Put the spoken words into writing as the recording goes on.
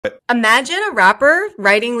Imagine a rapper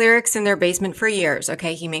writing lyrics in their basement for years.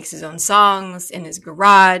 Okay. He makes his own songs in his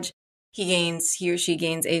garage. He or she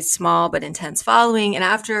gains a small but intense following. And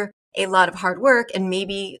after a lot of hard work and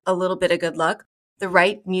maybe a little bit of good luck, the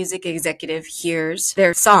right music executive hears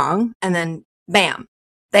their song and then bam,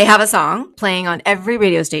 they have a song playing on every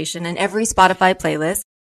radio station and every Spotify playlist.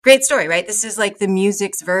 Great story, right? This is like the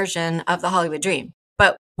music's version of the Hollywood dream.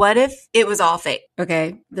 But what if it was all fake?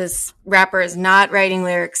 Okay. This rapper is not writing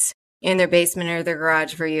lyrics in their basement or their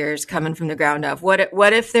garage for years, coming from the ground up. What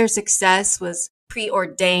if their success was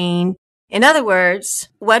preordained? In other words,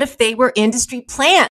 what if they were industry plants?